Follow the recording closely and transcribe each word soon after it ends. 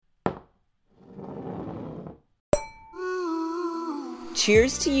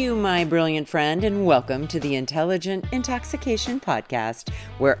Cheers to you, my brilliant friend, and welcome to the Intelligent Intoxication Podcast,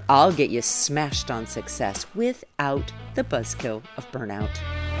 where I'll get you smashed on success without the buzzkill of burnout.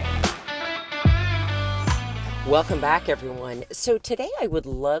 Welcome back, everyone. So today I would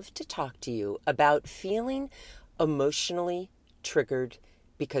love to talk to you about feeling emotionally triggered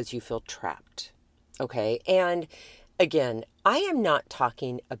because you feel trapped. Okay? And again, I am not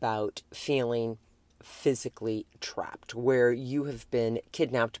talking about feeling physically trapped, where you have been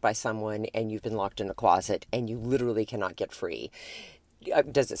kidnapped by someone and you've been locked in a closet and you literally cannot get free.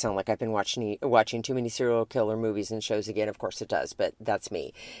 Does it sound like I've been watching too many serial killer movies and shows again? Of course it does, but that's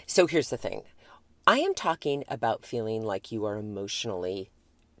me. So here's the thing. I am talking about feeling like you are emotionally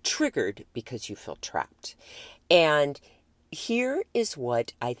triggered because you feel trapped. And here is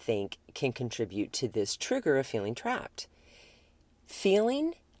what I think can contribute to this trigger of feeling trapped.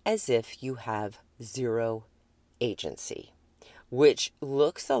 Feeling as if you have zero agency, which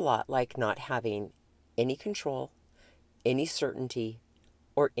looks a lot like not having any control, any certainty,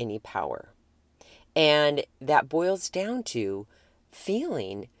 or any power. And that boils down to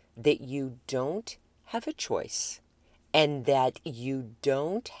feeling that you don't have a choice and that you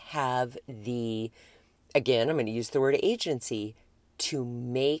don't have again, I'm going to use the word agency, to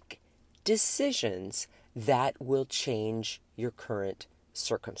make decisions that will change your current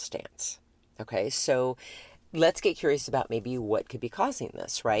circumstance. Okay, so let's get curious about maybe what could be causing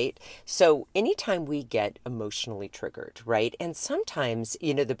this, right? So anytime we get emotionally triggered, right? And sometimes,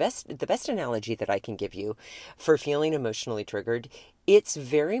 the best analogy that I can give you for feeling emotionally triggered, it's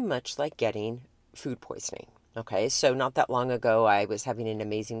very much like getting food poisoning. Okay, so not that long ago, I was having an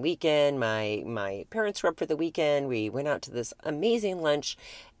amazing weekend. My parents were up for the weekend. We went out to this amazing lunch.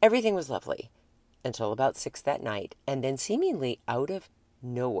 Everything was lovely until about 6 that night. And then seemingly out of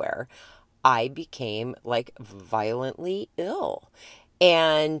nowhere, I became like violently ill.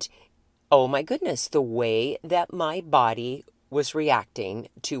 And oh my goodness, the way that my body was reacting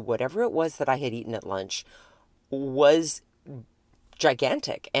to whatever it was that I had eaten at lunch was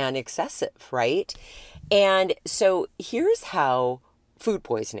gigantic and excessive, right? And so here's how food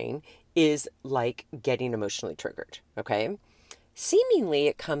poisoning is like getting emotionally triggered, okay? Seemingly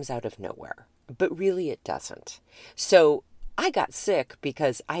it comes out of nowhere, but really it doesn't. So I got sick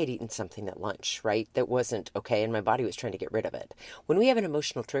because I had eaten something at lunch, right, that wasn't okay, and my body was trying to get rid of it. When we have an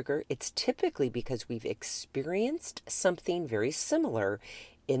emotional trigger, it's typically because we've experienced something very similar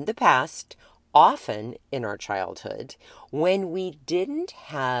in the past, often in our childhood, when we didn't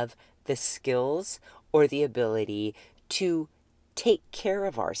have the skills or the ability to take care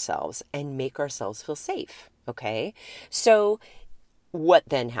of ourselves and make ourselves feel safe, okay? So what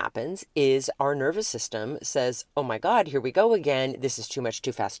then happens is our nervous system says, oh my God, here we go again. This is too much,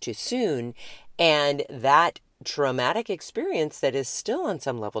 too fast, too soon. And that traumatic experience that is still on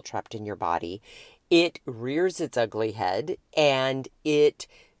some level trapped in your body, it rears its ugly head and it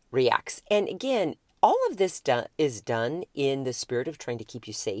reacts. And again, all of this is done in the spirit of trying to keep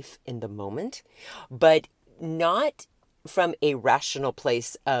you safe in the moment, but not from a rational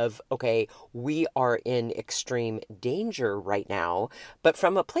place of, okay, we are in extreme danger right now, but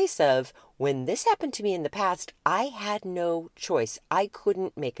from a place of, when this happened to me in the past, I had no choice. I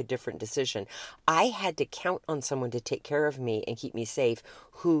couldn't make a different decision. I had to count on someone to take care of me and keep me safe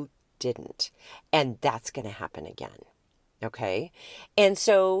who didn't. And that's going to happen again. Okay? And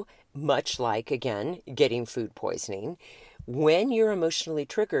so, much like, again, getting food poisoning, when you're emotionally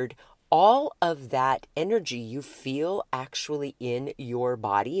triggered, all of that energy you feel actually in your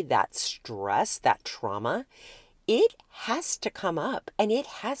body, that stress, that trauma, it has to come up and it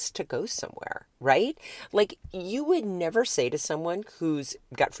has to go somewhere, right? Like, you would never say to someone who's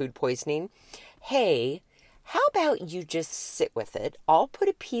got food poisoning, hey, how about you just sit with it? I'll put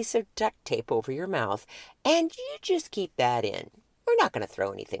a piece of duct tape over your mouth and you just keep that in. We're not going to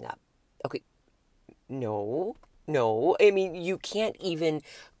throw anything up. Okay. No. I mean, you can't even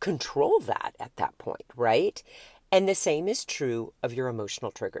control that at that point, right? And the same is true of your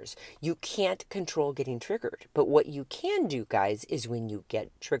emotional triggers. You can't control getting triggered. But what you can do, guys, is when you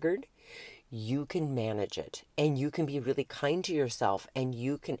get triggered, you can manage it and you can be really kind to yourself and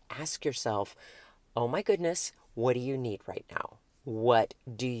you can ask yourself, oh my goodness, what do you need right now? What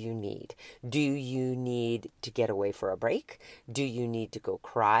do you need? Do you need to get away for a break? Do you need to go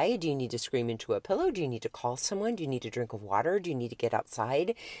cry? Do you need to scream into a pillow? Do you need to call someone? Do you need a drink of water? Do you need to get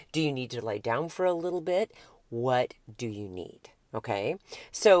outside? Do you need to lie down for a little bit? What do you need? Okay,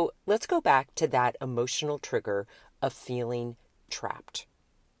 so let's go back to that emotional trigger of feeling trapped.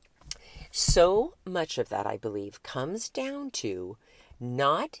 So much of that, I believe, comes down to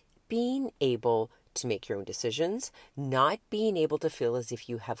not being able to make your own decisions, not being able to feel as if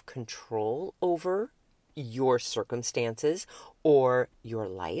you have control over your circumstances or your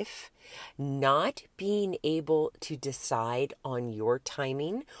life, not being able to decide on your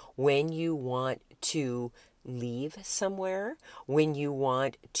timing when you want to leave somewhere, when you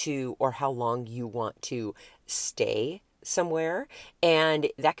want to, or how long you want to stay somewhere. And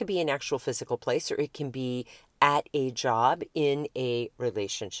that could be an actual physical place, or it can be at a job, in a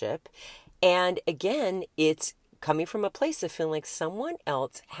relationship. And again, it's coming from a place of feeling like someone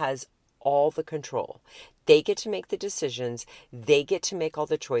else has all the control. They get to make the decisions. They get to make all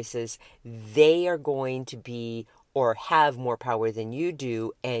the choices. They are going to be or have more power than you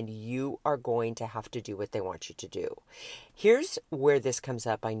do, and you are going to have to do what they want you to do. Here's where this comes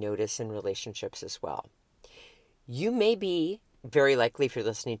up, I notice, in relationships as well. You may be, very likely if you're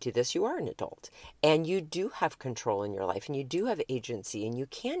listening to this, you are an adult, and you do have control in your life, and you do have agency, and you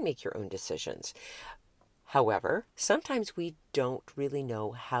can make your own decisions. However, sometimes we don't really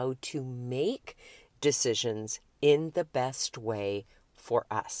know how to make decisions in the best way for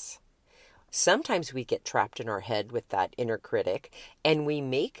us. Sometimes we get trapped in our head with that inner critic, and we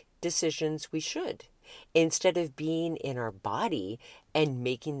make decisions we should, instead of being in our body and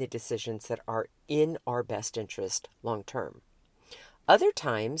making the decisions that are in our best interest long term. Other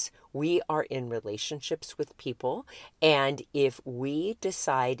times we are in relationships with people, and if we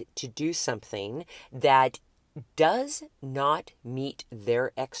decide to do something that does not meet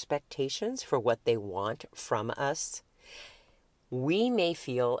their expectations for what they want from us, we may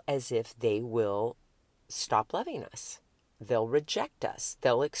feel as if they will stop loving us. They'll reject us.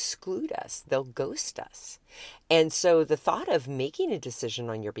 They'll exclude us. They'll ghost us. And so the thought of making a decision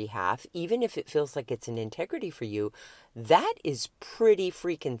on your behalf, even if it feels like it's an integrity for you, that is pretty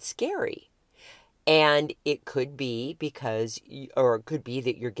freaking scary. And it could be because, or it could be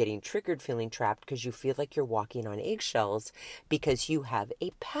that you're getting triggered, feeling trapped because you feel like you're walking on eggshells because you have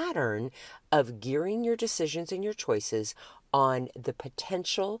a pattern of gearing your decisions and your choices on the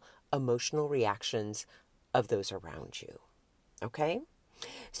potential emotional reactions of those around you. Okay?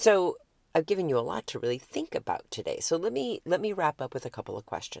 So I've given you a lot to really think about today. So let me wrap up with a couple of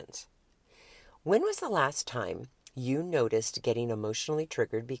questions. When was the last time you noticed getting emotionally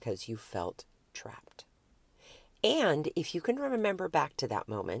triggered because you felt trapped? And if you can remember back to that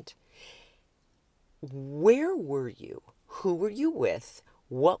moment, where were you? Who were you with?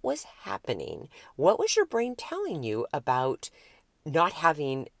 What was happening? What was your brain telling you about not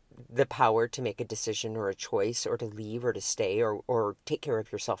having the power to make a decision or a choice, or to leave or to stay, or take care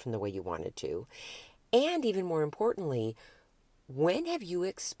of yourself in the way you wanted to? And even more importantly, when have you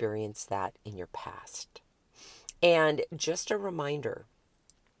experienced that in your past? And just a reminder,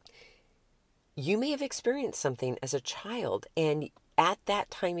 you may have experienced something as a child, and at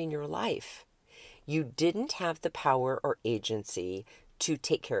that time in your life, you didn't have the power or agency to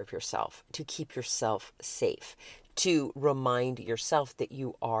take care of yourself, to keep yourself safe, to remind yourself that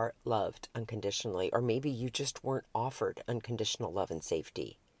you are loved unconditionally, or maybe you just weren't offered unconditional love and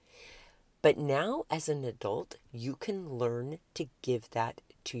safety. But now as an adult, you can learn to give that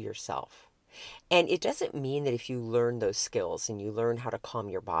to yourself. And it doesn't mean that if you learn those skills and you learn how to calm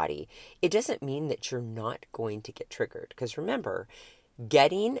your body, it doesn't mean that you're not going to get triggered. Because remember,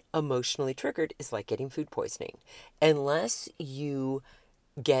 getting emotionally triggered is like getting food poisoning. Unless you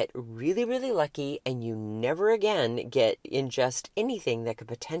get really, really lucky and you never again ingest anything that could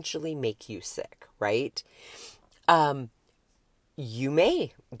potentially make you sick, right? You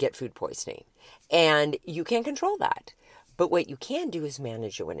may get food poisoning, and you can't control that. But what you can do is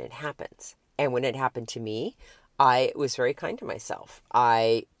manage it when it happens. And when it happened to me, I was very kind to myself.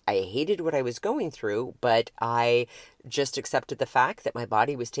 I hated what I was going through, but I just accepted the fact that my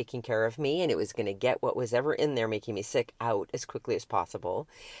body was taking care of me, and it was going to get what was ever in there making me sick out as quickly as possible.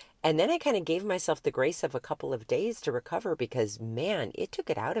 And then I kind of gave myself the grace of a couple of days to recover, because, man, it took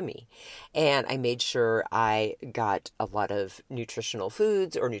it out of me. And I made sure I got a lot of nutritional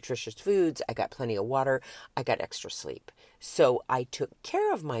foods or nutritious foods. I got plenty of water. I got extra sleep. So I took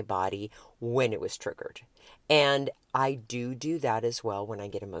care of my body when it was triggered. And I do that as well when I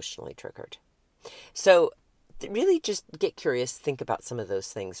get emotionally triggered. So really just get curious, think about some of those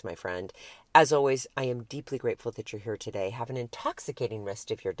things, my friend. As always, I am deeply grateful that you're here today. Have an intoxicating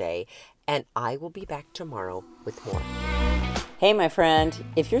rest of your day, and I will be back tomorrow with more. Hey, my friend,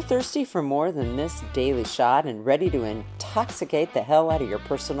 if you're thirsty for more than this daily shot and ready to intoxicate the hell out of your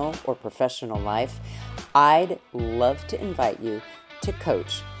personal or professional life, I'd love to invite you to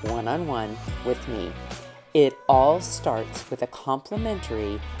coach one-on-one with me. It all starts with a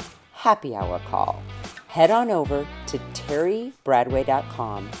complimentary happy hour call. head on over to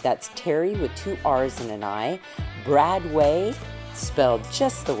terrybradway.com. That's Terry with 2 R's and an I. Bradway, spelled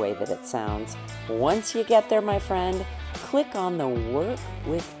just the way that it sounds. Once you get there, my friend, click on the Work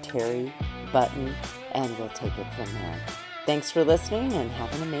with Terry button and we'll take it from there. Thanks for listening and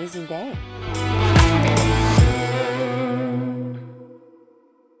have an amazing day.